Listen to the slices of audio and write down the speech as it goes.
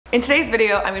In today's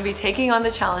video, I'm gonna be taking on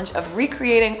the challenge of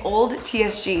recreating old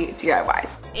TSG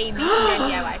DIYs. A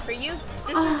DIY for you.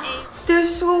 This is a... They're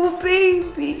so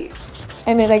baby.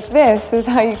 And then like this is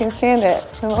how you can stand it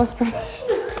the most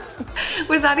professional.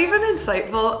 Was that even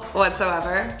insightful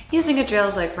whatsoever? Using a drill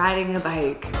is like riding a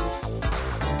bike.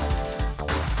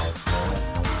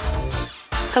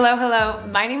 Hello, hello,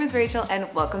 my name is Rachel and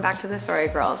welcome back to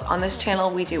TheSorryGirls. On this channel,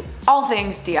 we do all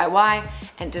things DIY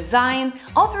and design,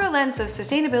 all through a lens of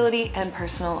sustainability and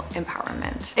personal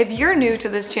empowerment. If you're new to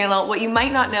this channel, what you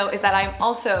might not know is that I'm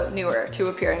also newer to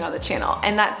appearing on the channel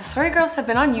and that TheSorryGirls have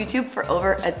been on YouTube for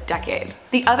over a decade.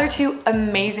 The other two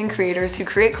amazing creators who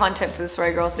create content for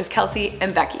TheSorryGirls is Kelsey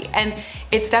and Becky, and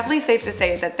it's definitely safe to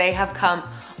say that they have come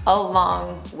a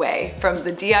long way from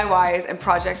the DIYs and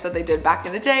projects that they did back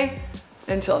in the day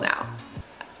until now.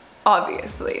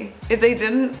 Obviously. If they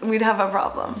didn't, we'd have a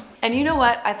problem. And you know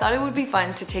what? I thought it would be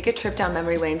fun to take a trip down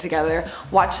memory lane together,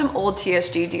 watch some old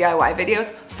TSG DIY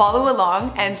videos, follow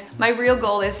along, and my real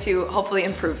goal is to hopefully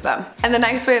improve them. And the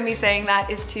nice way of me saying that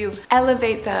is to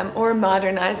elevate them or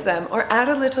modernize them or add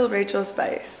a little Rachel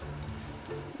spice.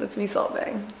 That's me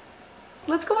solving.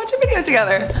 Let's go watch a video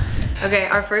together. Okay,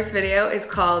 our first video is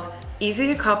called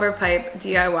Easy Copper Pipe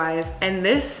DIYs, and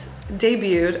this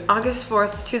debuted August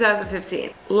 4th,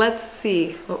 2015. Let's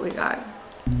see what we got.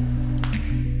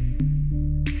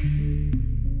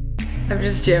 I'm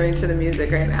just jamming to the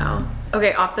music right now.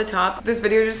 Okay, off the top, this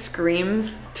video just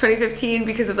screams 2015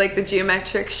 because of like the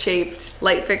geometric shaped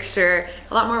light fixture.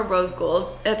 A lot more rose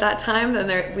gold at that time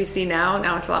than we see now.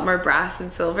 Now it's a lot more brass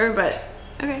and silver, but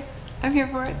okay, I'm here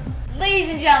for it. Ladies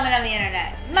and gentlemen of the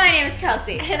internet, my name is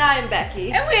Kelsey. And I'm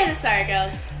Becky. And we're the Sorry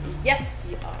Girls. Yes,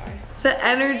 we are. The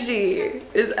energy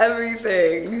is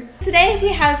everything. Today we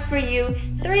have for you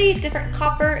 3 different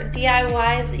copper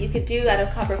DIYs that you could do out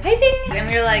of copper piping. And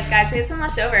we were like, guys, we have some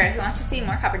left over. Who wants to see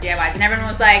more copper DIYs? And everyone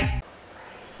was like,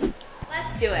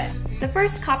 let's do it. The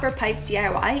first copper pipe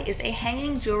DIY is a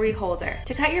hanging jewelry holder.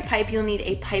 To cut your pipe, you'll need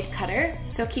a pipe cutter,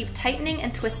 so keep tightening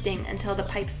and twisting until the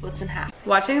pipe splits in half.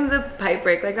 Watching the pipe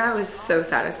break like that was so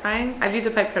satisfying. I've used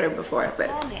a pipe cutter before,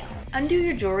 but... Undo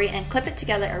your jewelry and clip it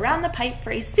together around the pipe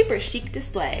for a super chic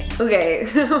display. Okay,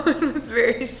 that one was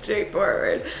very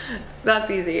straightforward. That's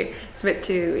easy. It's a bit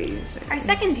too easy. Our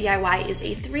second DIY is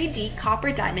a 3D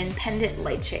copper diamond pendant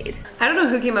light shade. I don't know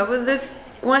who came up with this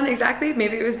one exactly.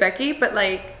 Maybe it was Becky, but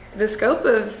like the scope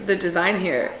of the design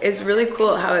here is really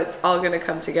cool how it's all gonna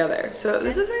come together. So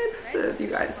this is very impressive, you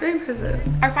guys, very impressive.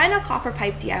 Our final copper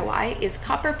pipe DIY is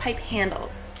copper pipe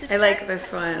handles. I like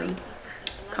this one,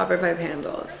 copper pipe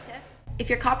handles. If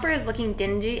your copper is looking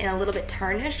dingy and a little bit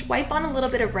tarnished, wipe on a little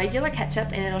bit of regular ketchup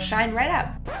and it'll shine right out.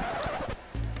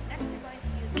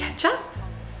 Ketchup?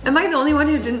 Am I the only one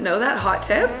who didn't know that hot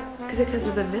tip? Is it because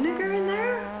of the vinegar in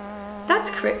there?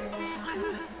 That's crazy.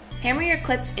 Hammer your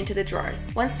clips into the drawers.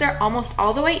 Once they're almost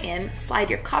all the way in, slide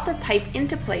your copper pipe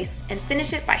into place and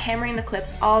finish it by hammering the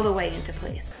clips all the way into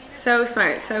place. So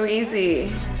smart, so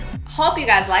easy. Hope you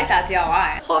guys like that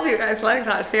DIY. Hope you guys like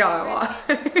that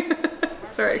DIY.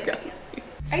 Sorry guys.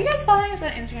 Are you guys following us on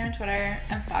Instagram and Twitter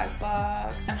and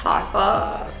Facebook?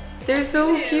 Facebook. They're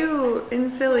so cute and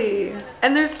silly.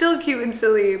 And they're still cute and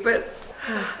silly, but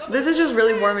this is just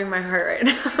really warming my heart right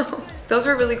now. Those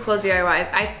were really cool DIYs.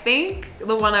 I think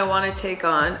the one I want to take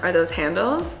on are those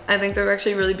handles. I think they're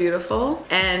actually really beautiful.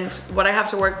 And what I have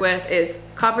to work with is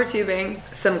copper tubing,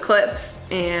 some clips,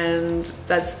 and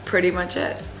that's pretty much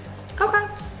it. Okay.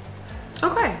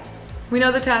 Okay. We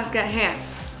know the task at hand.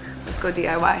 Let's go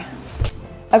DIY.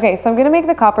 Okay, so I'm gonna make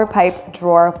the copper pipe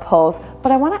drawer pulls,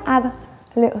 but I wanna add a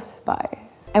little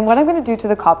spice. And what I'm gonna do to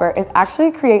the copper is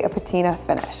actually create a patina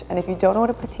finish. And if you don't know what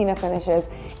a patina finish is,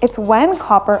 it's when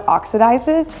copper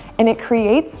oxidizes and it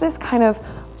creates this kind of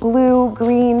blue,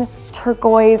 green,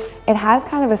 turquoise. It has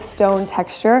kind of a stone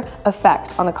texture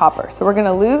effect on the copper. So we're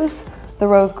gonna lose the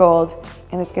rose gold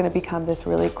and it's gonna become this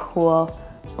really cool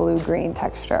blue-green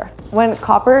texture. When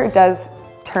copper does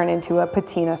turn into a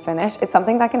patina finish, it's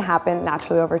something that can happen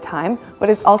naturally over time, but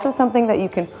it's also something that you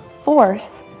can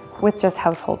force with just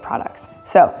household products.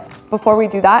 So before we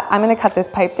do that, I'm gonna cut this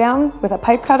pipe down with a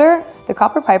pipe cutter. The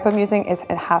copper pipe I'm using is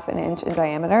 1/2 inch in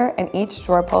diameter, and each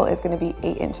drawer pull is gonna be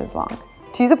 8 inches long.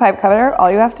 To use a pipe cutter,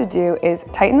 all you have to do is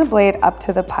tighten the blade up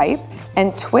to the pipe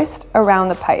and twist around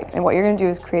the pipe. And what you're gonna do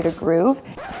is create a groove.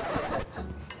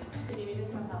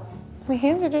 My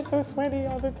hands are just so sweaty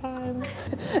all the time.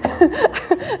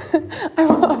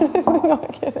 I'm honestly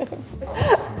not kidding.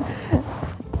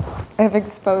 I'm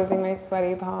exposing my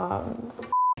sweaty palms.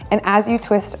 And as you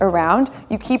twist around,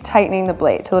 you keep tightening the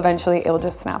blade till eventually it'll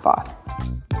just snap off.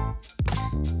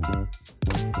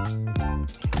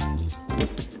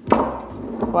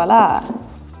 Voila,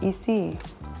 ici.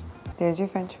 There's your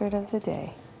French word of the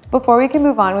day. Before we can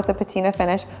move on with the patina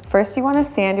finish, first you want to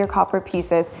sand your copper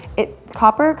pieces.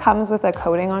 Copper comes with a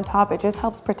coating on top. It just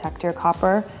helps protect your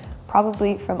copper,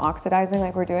 probably from oxidizing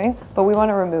like we're doing, but we want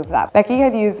to remove that. Becky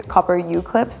had used copper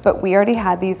U-clips, but we already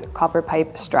had these copper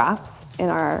pipe straps in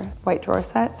our white drawer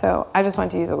set, so I just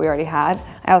wanted to use what we already had.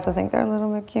 I also think they're a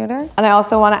little bit cuter. And I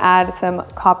also want to add some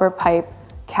copper pipe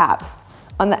caps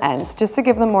on the ends, just to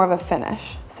give them more of a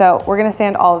finish. So we're going to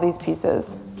sand all of these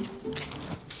pieces.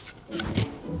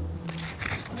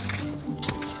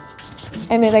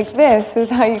 And then like this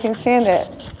is how you can sand it.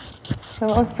 The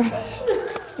most professional.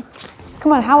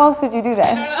 Come on, how else would you do this?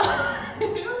 I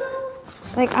don't know.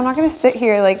 Like, I'm not gonna sit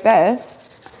here like this.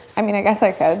 I mean, I guess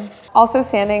I could. Also,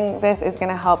 sanding this is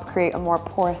gonna help create a more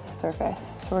porous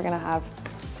surface. So we're gonna have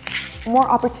more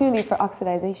opportunity for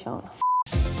oxidization.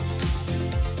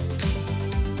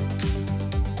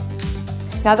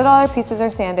 Now that all our pieces are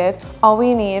sanded, all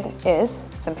we need is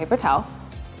some paper towel,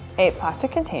 a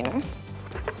plastic container,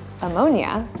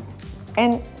 ammonia,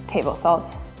 and table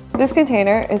salt. This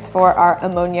container is for our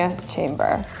ammonia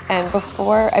chamber. And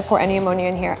before I pour any ammonia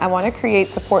in here, I want to create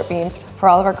support beams for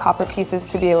all of our copper pieces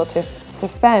to be able to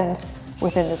suspend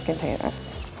within this container.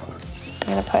 I'm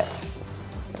going to put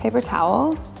a paper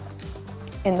towel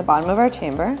in the bottom of our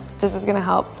chamber. This is going to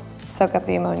help soak up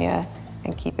the ammonia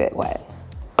and keep it wet.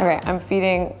 Okay, I'm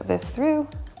feeding this through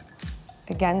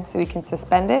again so we can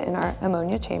suspend it in our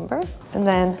ammonia chamber. And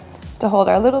then to hold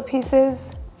our little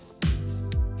pieces,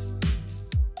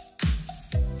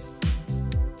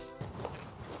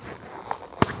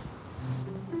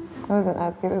 it wasn't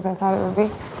as good as I thought it would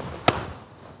be.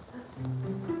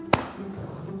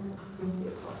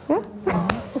 Yeah.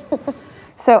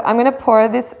 So I'm gonna pour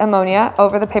this ammonia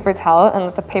over the paper towel and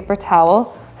let the paper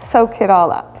towel soak it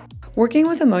all up. Working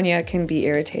with ammonia can be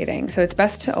irritating, so it's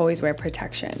best to always wear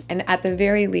protection, and at the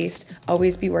very least,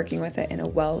 always be working with it in a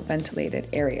well-ventilated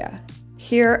area.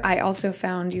 Here, I also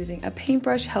found using a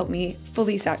paintbrush helped me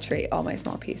fully saturate all my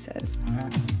small pieces.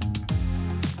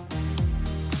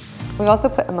 We also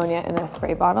put ammonia in a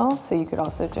spray bottle, so you could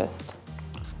also just...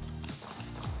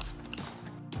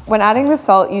 When adding the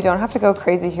salt, you don't have to go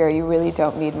crazy here. You really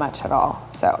don't need much at all.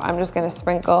 So I'm just gonna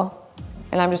sprinkle,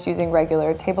 and I'm just using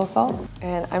regular table salt.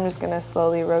 And I'm just gonna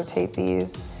slowly rotate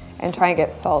these and try and get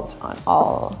salt on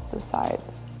all the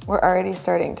sides. We're already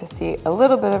starting to see a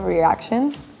little bit of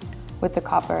reaction with the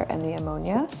copper and the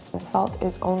ammonia. The salt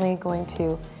is only going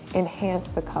to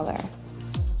enhance the color.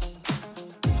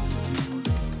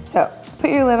 So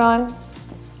put your lid on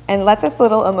and let this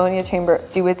little ammonia chamber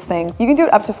do its thing. You can do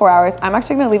it up to 4 hours. I'm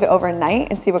actually gonna leave it overnight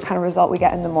and see what kind of result we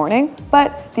get in the morning,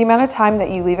 but the amount of time that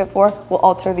you leave it for will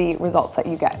alter the results that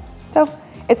you get. So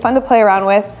it's fun to play around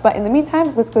with, but in the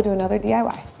meantime, let's go do another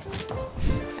DIY.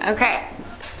 Okay,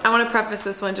 I want to preface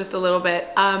this one just a little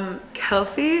bit.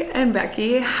 Kelsey and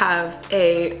Becky have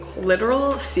a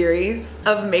literal series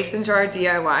of mason jar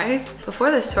DIYs.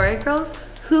 Before the Sorry Girls,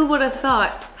 who would have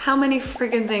thought how many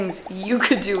friggin' things you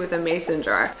could do with a mason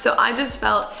jar? So I just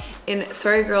felt in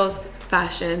Sorry Girls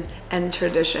fashion and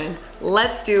tradition,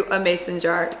 let's do a mason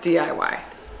jar DIY.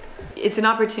 It's an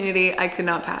opportunity I could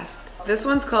not pass. This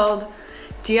one's called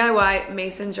DIY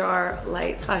Mason Jar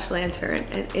Light / Lantern,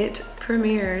 and it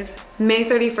premiered May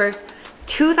 31st,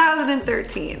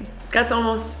 2013. That's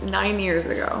almost 9 years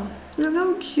ago. Look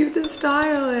how cute this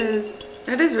style is.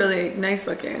 That is really nice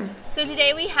looking. So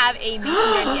today we have a mason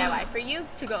jar DIY for you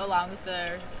to go along with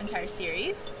the entire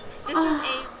series. This is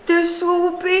a... They're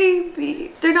so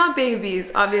baby. They're not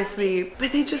babies, obviously,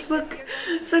 but they just look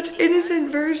such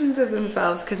innocent versions of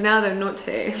themselves because now they're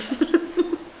naughty.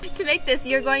 To make this,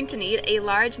 you're going to need a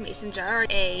large mason jar,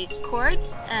 a cord,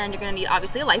 and you're going to need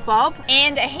obviously a light bulb,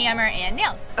 and a hammer and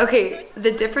nails. Okay,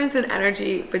 the difference in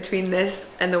energy between this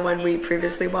and the one we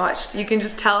previously watched, you can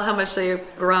just tell how much they've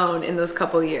grown in those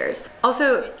couple years.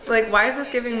 Also, like, why is this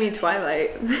giving me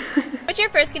Twilight? What you're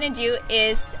first going to do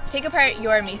is take apart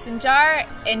your mason jar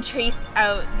and trace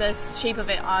out the shape of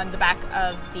it on the back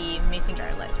of the mason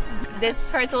jar lid. This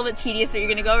part's a little bit tedious, but you're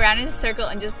going to go around in a circle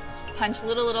and just punch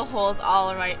little holes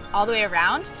all the way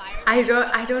around. I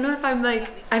don't know if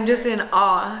I'm just in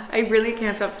awe. I really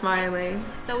can't stop smiling.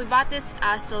 So we bought this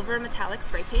silver metallic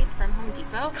spray paint from Home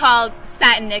Depot called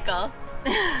Satin Nickel.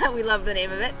 We love the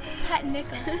name of it. Satin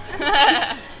Nickel.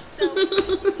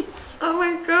 Oh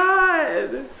my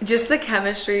god. Just the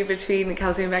chemistry between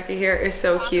Kelsey and Becky here is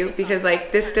so cute because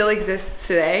like this still exists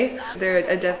today. They're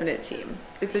a definite team.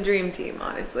 It's a dream team,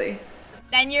 honestly.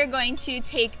 Then you're going to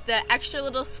take the extra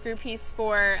little screw piece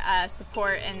for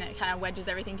support, and it kind of wedges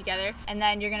everything together. And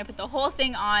then you're going to put the whole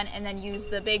thing on and then use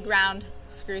the big round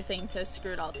screw thing to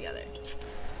screw it all together.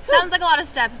 Sounds like a lot of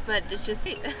steps, but it's just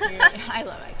I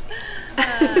love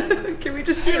it. Can we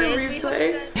just do a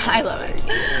replay? I love it.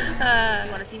 If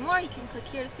you want to see more, you can click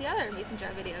here to see other mason jar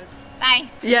videos.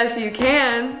 Bye. Yes, you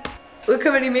can. Look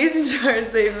how many mason jars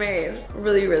they've made.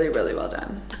 Really, really, really well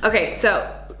done. Okay,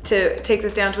 so to take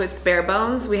this down to its bare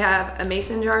bones, we have a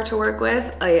mason jar to work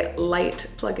with, a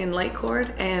light plug-in light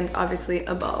cord, and obviously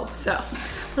a bulb. So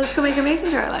let's go make a mason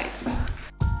jar light.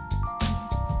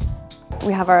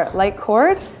 We have our light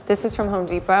cord. This is from Home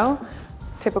Depot.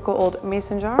 Typical old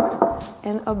mason jar,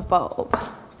 and a bulb.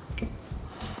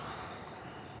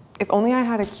 If only I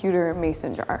had a cuter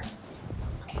mason jar.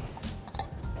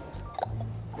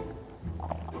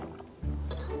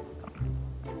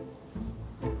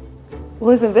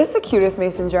 Listen, this is the cutest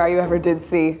mason jar you ever did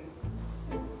see.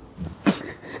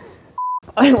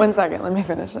 Wait, 1 second, let me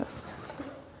finish this.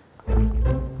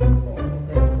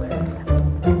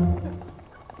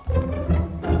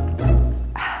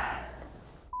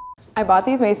 I bought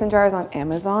these mason jars on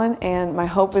Amazon, and my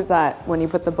hope is that when you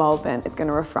put the bulb in, it's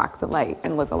gonna refract the light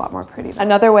and look a lot more pretty.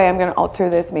 Another way I'm gonna alter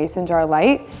this mason jar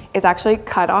light is actually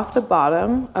cut off the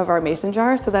bottom of our mason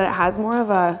jar so that it has more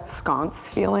of a sconce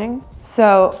feeling.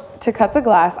 So to cut the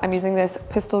glass, I'm using this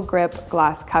pistol grip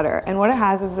glass cutter, and what it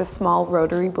has is this small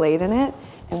rotary blade in it,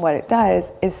 and what it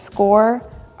does is score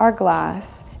our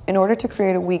glass in order to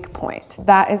create a weak point.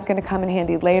 That is gonna come in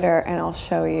handy later, and I'll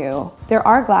show you. There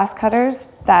are glass cutters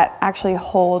that actually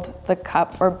hold the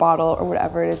cup or bottle or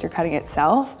whatever it is you're cutting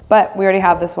itself, but we already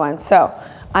have this one. So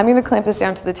I'm gonna clamp this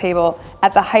down to the table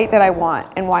at the height that I want.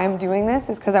 And why I'm doing this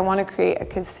is because I wanna create a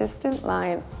consistent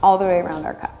line all the way around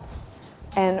our cup.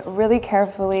 And really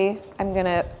carefully, I'm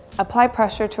gonna apply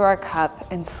pressure to our cup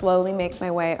and slowly make my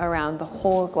way around the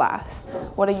whole glass.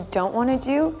 What I don't want to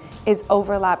do is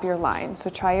overlap your line. So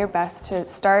try your best to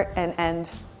start and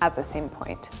end at the same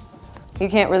point. You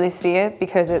can't really see it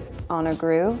because it's on a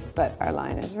groove, but our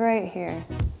line is right here.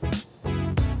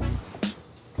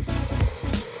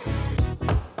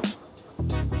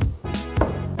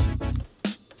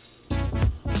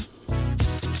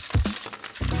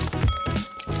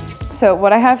 So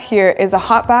what I have here is a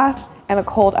hot bath and a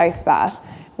cold ice bath.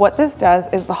 What this does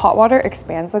is the hot water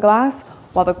expands the glass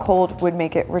while the cold would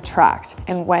make it retract.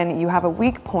 And when you have a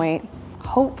weak point,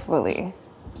 hopefully,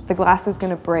 the glass is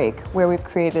gonna break where we've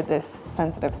created this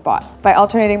sensitive spot. By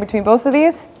alternating between both of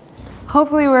these,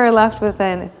 hopefully we're left with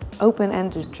an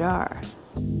open-ended jar.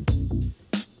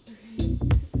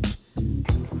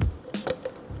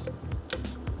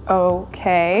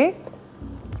 Okay,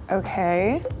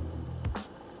 okay.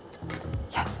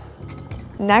 Yes.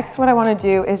 Next, what I want to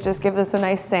do is just give this a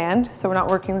nice sand so we're not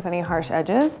working with any harsh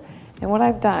edges. And what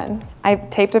I've done, I've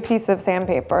taped a piece of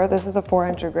sandpaper, this is a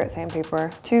 400 grit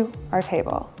sandpaper, to our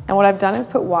table. And what I've done is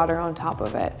put water on top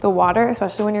of it. The water,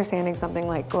 especially when you're sanding something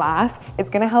like glass, it's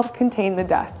gonna help contain the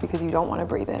dust because you don't want to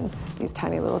breathe in these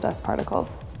tiny little dust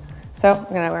particles. So I'm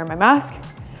gonna wear my mask,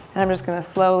 and I'm just gonna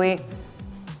slowly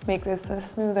make this a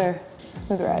smoother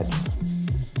edge.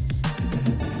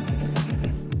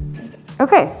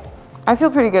 Okay, I feel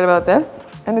pretty good about this,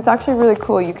 and it's actually really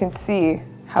cool. You can see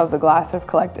how the glass is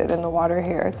collected in the water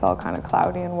here. It's all kind of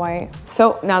cloudy and white.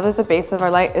 So now that the base of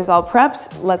our light is all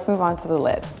prepped, let's move on to the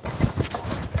lid.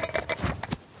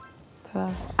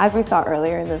 As we saw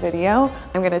earlier in the video,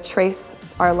 I'm gonna trace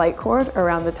our light cord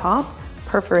around the top,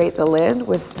 perforate the lid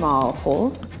with small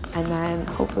holes, and then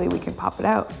hopefully we can pop it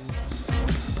out.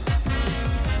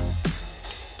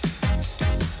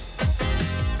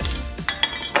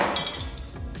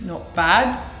 Not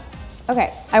bad.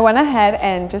 Okay, I went ahead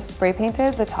and just spray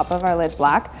painted the top of our lid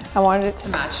black. I wanted it to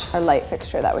match our light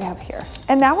fixture that we have here.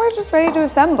 And now we're just ready to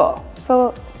assemble.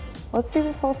 So let's see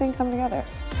this whole thing come together.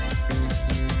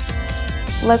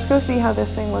 Let's go see how this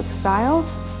thing looks styled,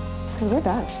 because we're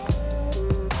done.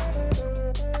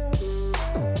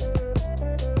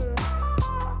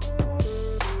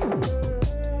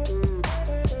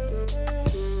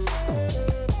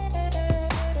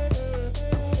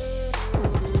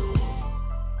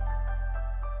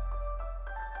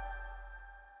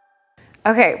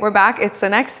 Okay, we're back. It's the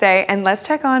next day, and let's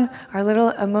check on our little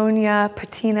ammonia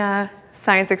patina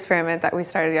science experiment that we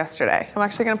started yesterday. I'm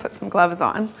actually gonna put some gloves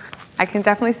on. I can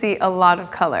definitely see a lot of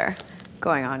color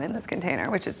going on in this container,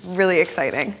 which is really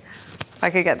exciting. If I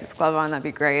could get this glove on, that'd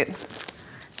be great.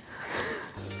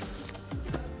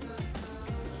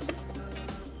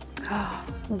 Oh,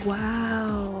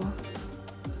 wow.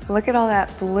 Look at all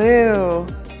that blue.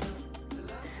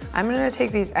 I'm gonna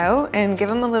take these out and give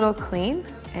them a little clean,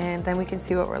 and then we can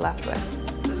see what we're left with.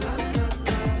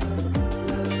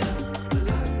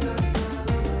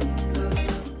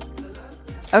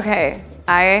 Okay,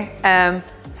 I am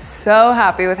so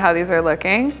happy with how these are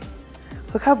looking.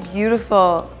 Look how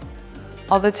beautiful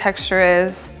all the texture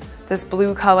is, this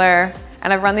blue color,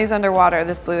 and I've run these underwater.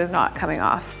 This blue is not coming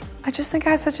off. I just think it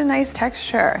has such a nice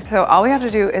texture. So all we have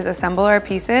to do is assemble our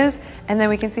pieces, and then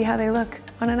we can see how they look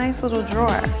on a nice little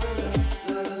drawer.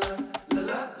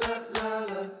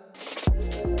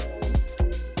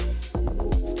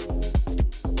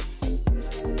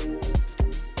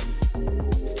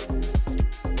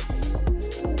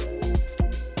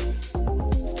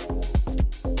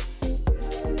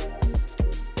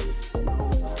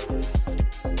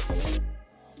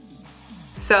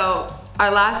 So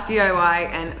our last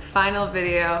DIY and final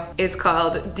video is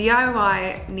called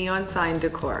DIY Neon Sign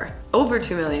Decor. Over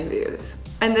 2 million views.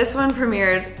 And this one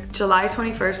premiered July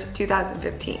 21st,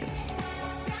 2015.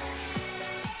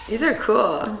 These are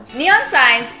cool. Neon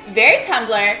signs, very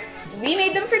Tumblr. We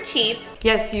made them for cheap.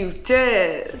 Yes, you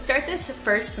did. To start this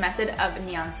first method of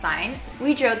neon sign,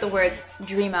 we drew out the words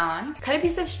dream on. Cut a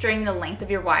piece of string the length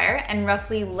of your wire and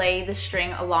roughly lay the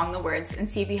string along the words and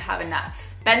see if you have enough.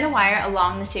 Bend the wire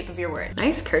along the shape of your word.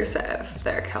 Nice cursive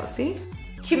there, Kelsey.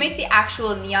 To make the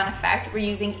actual neon effect, we're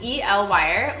using EL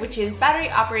wire, which is battery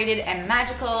operated and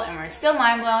magical, and we're still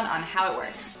mind blown on how it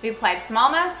works. We applied small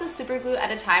amounts of super glue at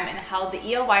a time and held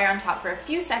the EL wire on top for a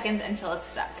few seconds until it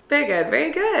stuck. Very good,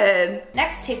 very good.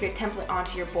 Next, tape your template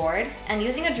onto your board, and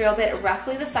using a drill bit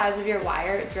roughly the size of your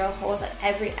wire, drill holes at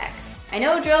every X. I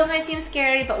know drills might seem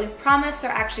scary, but we promise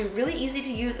they're actually really easy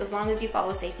to use as long as you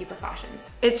follow safety precautions.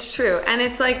 It's true, and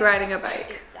it's like riding a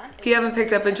bike. If you haven't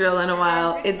picked up a drill in a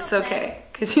while, it's okay,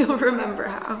 because you'll remember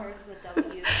how.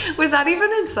 Was that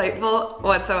even insightful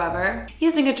whatsoever?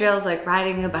 Using a drill is like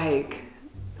riding a bike.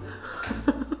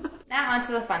 Now on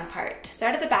to the fun part.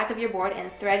 Start at the back of your board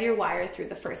and thread your wire through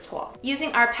the first hole.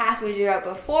 Using our path we drew out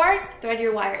before, thread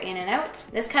your wire in and out.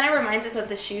 This kind of reminds us of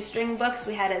the shoestring books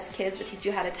we had as kids that teach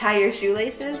you how to tie your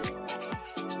shoelaces.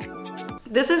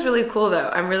 This is really cool though.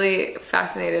 I'm really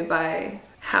fascinated by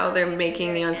how they're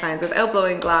making neon signs without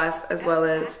blowing glass as well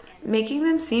as making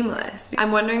them seamless.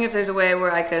 I'm wondering if there's a way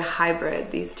where I could hybrid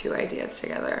these two ideas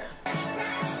together.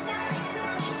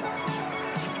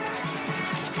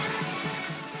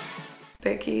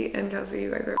 Becky and Kelsey,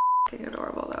 you guys are f***ing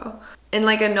adorable though. In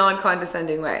like a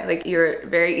non-condescending way. Like you're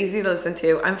very easy to listen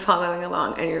to. I'm following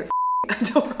along and you're f***ing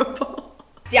adorable.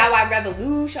 DIY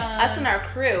revolution. Us and our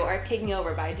crew are taking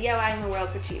over by DIYing the world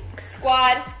for cheap.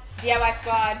 Squad, DIY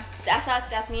squad. That's us,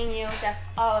 that's me and you, that's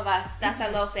all of us, that's our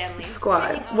little family.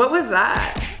 Squad. What was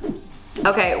that?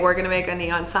 Okay, we're gonna make a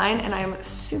neon sign and I'm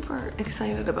super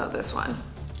excited about this one.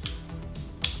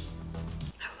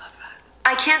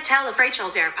 I can't tell if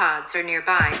Rachel's AirPods are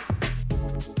nearby.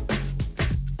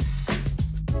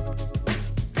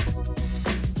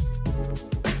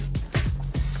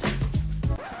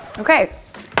 Okay,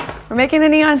 we're making a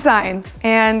neon sign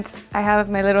and I have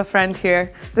my little friend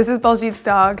here. This is Baljeet's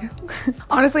dog.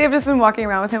 Honestly, I've just been walking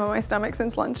around with him on my stomach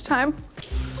since lunchtime.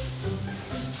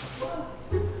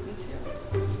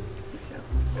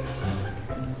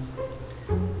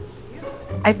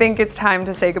 I think it's time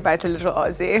to say goodbye to little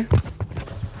Ozzy.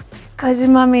 Cause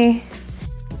mommy.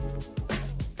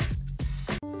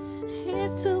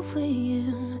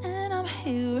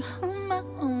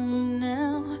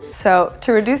 So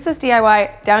to reduce this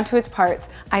DIY down to its parts,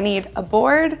 I need a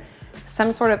board,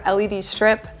 some sort of LED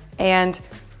strip, and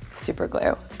super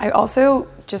glue. I also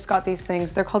just got these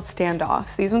things. They're called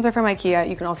standoffs. These ones are from IKEA.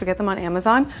 You can also get them on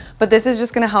Amazon, but this is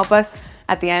just gonna help us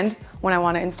at the end when I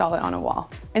wanna install it on a wall.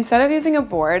 Instead of using a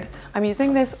board, I'm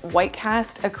using this white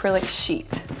cast acrylic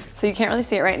sheet. So you can't really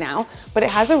see it right now, but it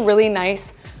has a really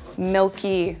nice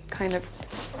milky kind of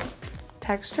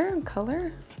texture and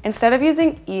color. Instead of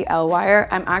using EL wire,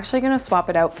 I'm actually gonna swap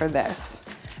it out for this.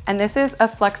 And this is a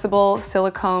flexible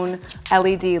silicone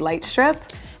LED light strip.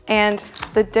 And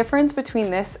the difference between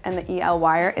this and the EL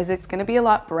wire is it's gonna be a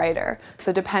lot brighter.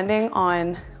 So depending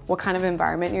on what kind of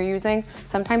environment you're using,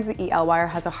 sometimes the EL wire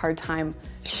has a hard time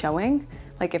showing,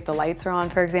 like if the lights are on,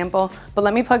 for example. But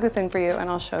let me plug this in for you and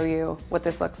I'll show you what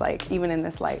this looks like, even in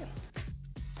this light.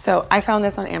 So I found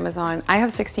this on Amazon. I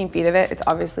have 16 feet of it. It's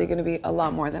obviously gonna be a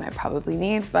lot more than I probably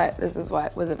need, but this is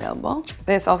what was available.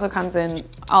 This also comes in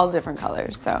all different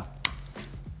colors, so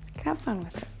you can have fun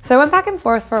with it. So I went back and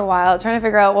forth for a while trying to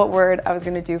figure out what word I was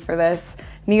gonna do for this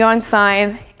neon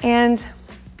sign, and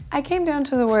I came down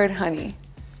to the word honey,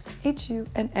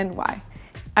 H-U-N-N-Y.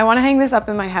 I wanna hang this up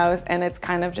in my house, and it's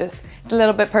kind of just, it's a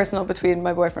little bit personal between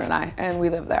my boyfriend and I, and we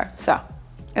live there, so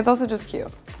It's also just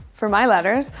cute. For my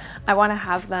letters, I want to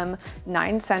have them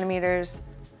 9 centimeters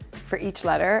for each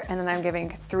letter, and then I'm giving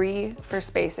 3 for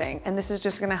spacing. And this is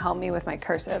just gonna help me with my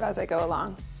cursive as I go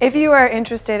along. If you are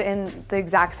interested in the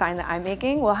exact sign that I'm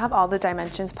making, we'll have all the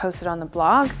dimensions posted on the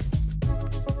blog.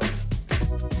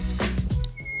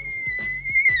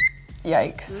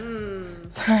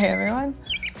 Yikes. Sorry, everyone.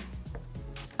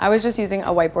 I was just using a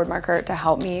whiteboard marker to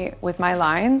help me with my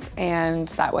lines, and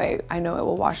that way I know it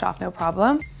will wash off no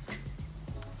problem.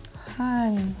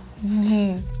 Honey.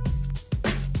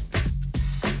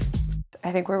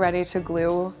 I think we're ready to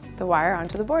glue the wire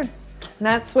onto the board. And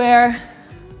that's where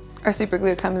our super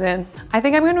glue comes in. I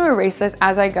think I'm going to erase this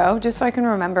as I go, just so I can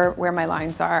remember where my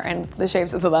lines are and the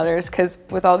shapes of the letters, because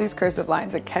with all these cursive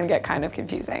lines, it can get kind of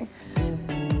confusing.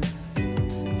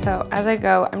 So as I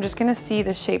go, I'm just gonna see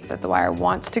the shape that the wire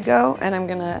wants to go, and I'm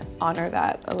gonna honor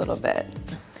that a little bit.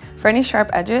 For any sharp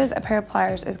edges, a pair of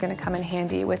pliers is gonna come in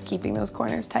handy with keeping those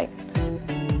corners tight.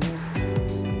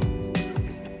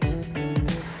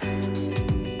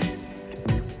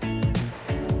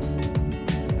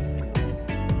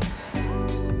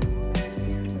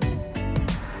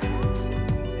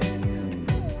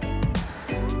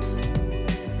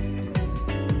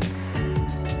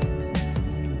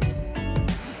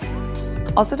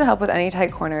 Also, to help with any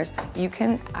tight corners, you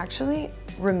can actually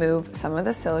remove some of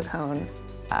the silicone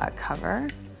cover.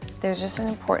 There's just an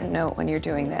important note when you're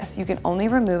doing this. You can only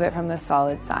remove it from the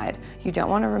solid side. You don't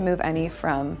want to remove any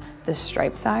from the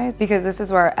stripe side, because this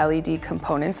is where our LED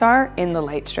components are in the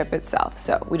light strip itself.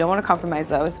 So we don't want to compromise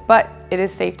those, but it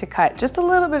is safe to cut just a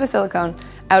little bit of silicone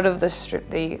out of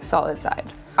the solid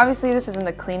side. Obviously, this isn't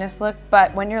the cleanest look,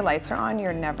 but when your lights are on,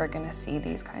 you're never going to see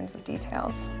these kinds of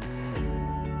details.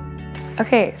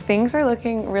 Okay, things are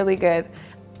looking really good.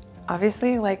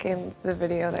 Obviously, like in the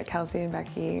video that Kelsey and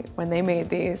Becky, when they made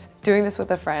these, doing this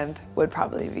with a friend would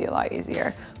probably be a lot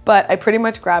easier. But I pretty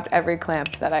much grabbed every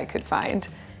clamp that I could find,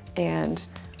 and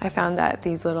I found that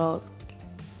these little,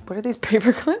 what are these,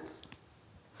 paper clips?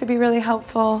 To be really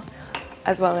helpful,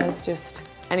 as well as just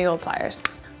any old pliers.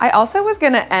 I also was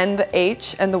gonna end the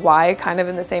H and the Y kind of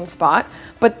in the same spot,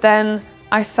 but then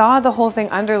I saw the whole thing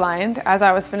underlined as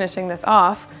I was finishing this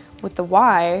off with the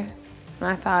Y, and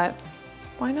I thought,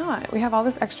 why not? We have all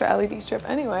this extra LED strip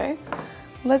anyway.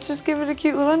 Let's just give it a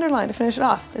cute little underline to finish it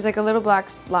off. There's like a little black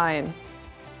line,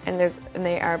 and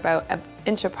they are about an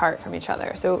inch apart from each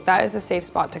other. So that is a safe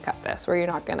spot to cut this, where you're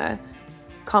not gonna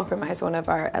compromise one of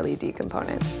our LED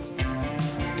components.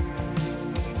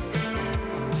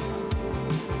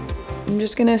 I'm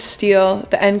just gonna steal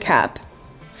the end cap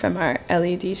from our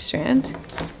LED strand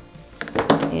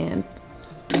and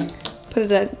put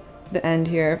it at the end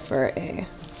here for a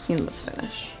seamless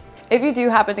finish. If you do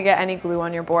happen to get any glue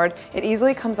on your board, it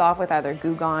easily comes off with either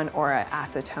Goo Gone or an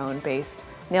acetone-based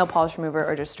nail polish remover,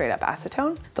 or just straight up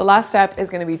acetone. The last step is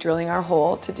going to be drilling our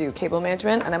hole to do cable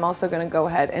management, and I'm also going to go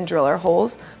ahead and drill our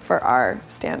holes for our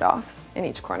standoffs in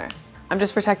each corner. I'm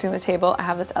just protecting the table. I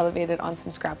have this elevated on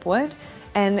some scrap wood,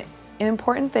 and an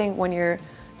important thing when you're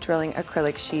drilling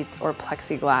acrylic sheets or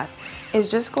plexiglass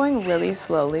is just going really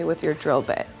slowly with your drill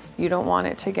bit. You don't want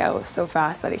it to go so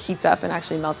fast that it heats up and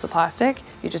actually melts the plastic.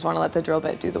 You just want to let the drill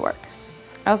bit do the work.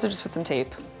 I also just put some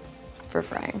tape for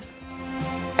fraying.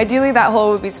 Ideally that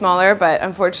hole would be smaller, but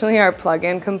unfortunately our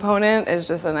plug-in component is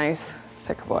just a nice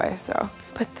thick boy, so.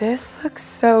 But this looks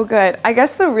so good. I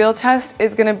guess the real test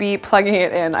is gonna be plugging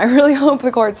it in. I really hope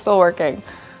the cord's still working.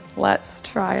 Let's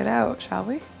try it out, shall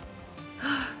we?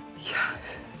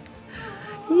 Yes!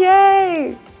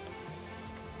 Yay!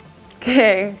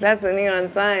 Okay, that's a neon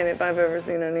sign if I've ever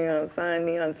seen a neon sign,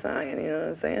 you know what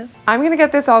I'm saying? I'm gonna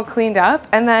get this all cleaned up,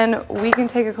 and then we can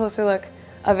take a closer look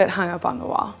of it hung up on the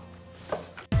wall.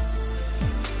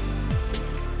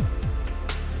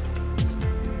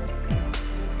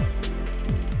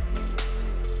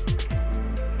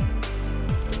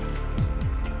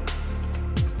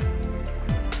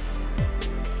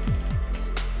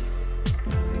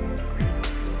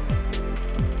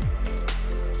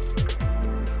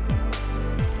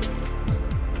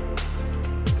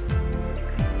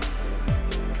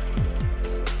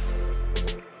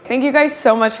 Thank you guys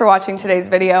so much for watching today's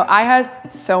video. I had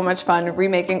so much fun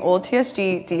remaking old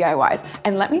TSG DIYs.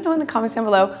 And let me know in the comments down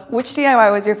below which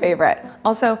DIY was your favorite.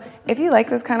 Also, if you like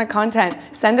this kind of content,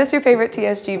 send us your favorite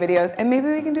TSG videos and maybe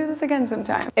we can do this again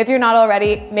sometime. If you're not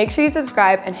already, make sure you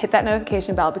subscribe and hit that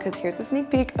notification bell, because here's a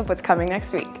sneak peek of what's coming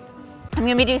next week. I'm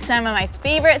gonna be doing some of my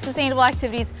favorite sustainable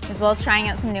activities as well as trying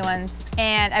out some new ones.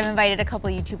 And I've invited a couple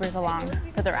YouTubers along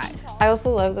for the ride. I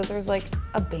also love that there's like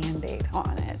a Band-Aid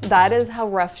on it. That is how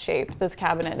rough shaped this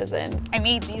cabinet is in. I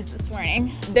made these this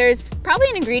morning. There's probably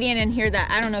an ingredient in here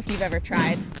that I don't know if you've ever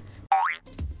tried.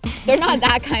 They're not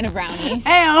that kind of brownie.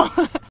 Ew.